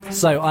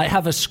So I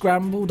have a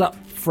scrambled up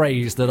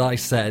phrase that I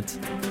said,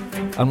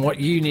 and what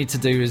you need to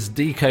do is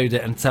decode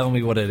it and tell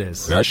me what it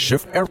is. That's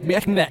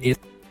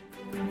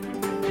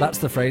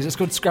the phrase. It's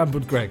called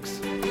Scrambled Greggs.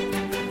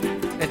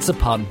 It's a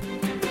pun.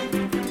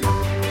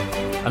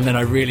 And then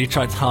I really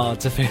tried hard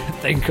to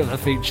think of a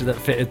feature that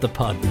fitted the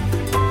pun.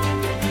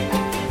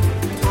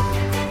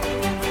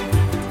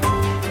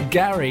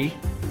 Gary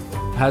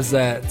has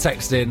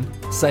texted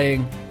in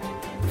saying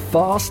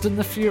Fast and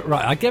the Furious.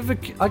 Right, I gave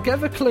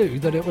a clue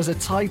that it was a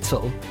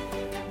title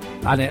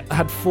and it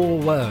had 4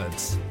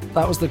 words.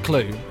 That was the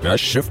clue.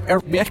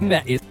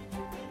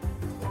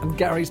 And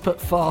Gary's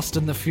put Fast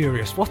and the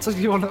Furious. What do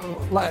you want to...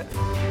 like?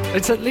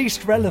 It's at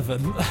least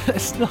relevant.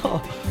 It's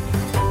not.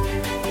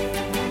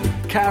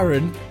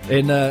 Karen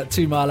in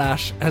 2 Mile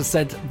Ash has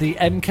said the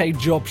MK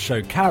Job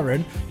Show.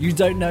 Karen, you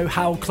don't know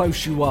how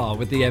close you are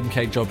with the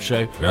MK Job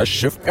Show.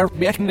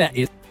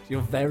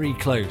 You're very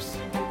close.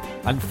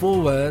 And 4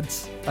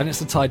 words, and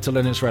it's a title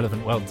and it's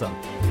relevant. Well done.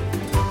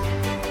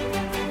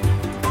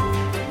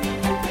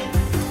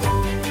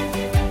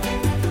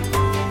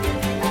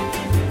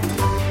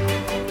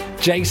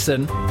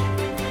 Jason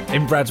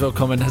in Bradwell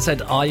Common has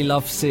said I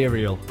love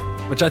cereal,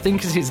 which I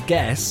think is his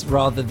guess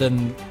rather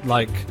than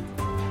like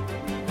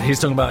he's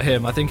talking about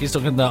him. I think he's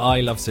talking that I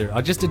love cereal.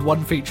 I just did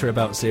one feature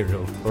about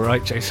cereal. All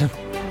right, Jason.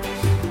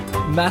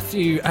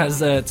 Matthew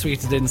has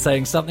tweeted in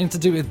saying something to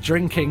do with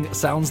drinking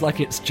sounds like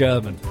it's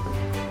German.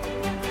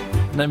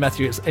 No,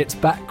 Matthew, it's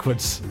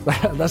backwards.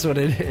 That's what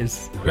it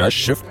is.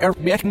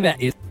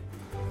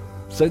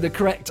 So the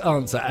correct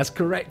answer, as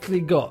correctly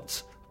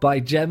got by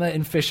Gemma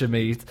in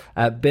Fishermead,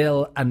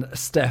 Bill and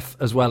Steph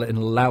as well in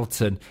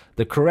Loughton.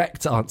 The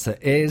correct answer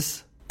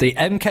is the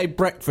MK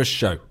Breakfast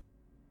Show.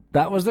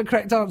 That was the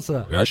correct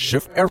answer.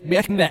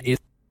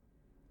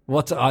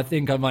 What I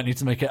think I might need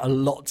to make it a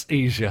lot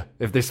easier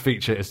if this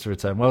feature is to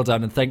return. Well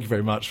done, and thank you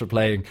very much for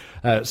playing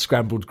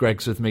Scrambled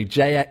Greggs with me.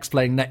 JX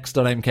playing next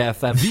on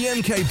MKFM. The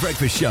MK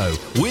Breakfast Show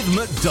with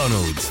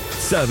McDonald's,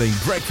 serving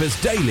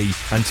breakfast daily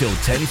until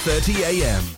 10:30 a.m.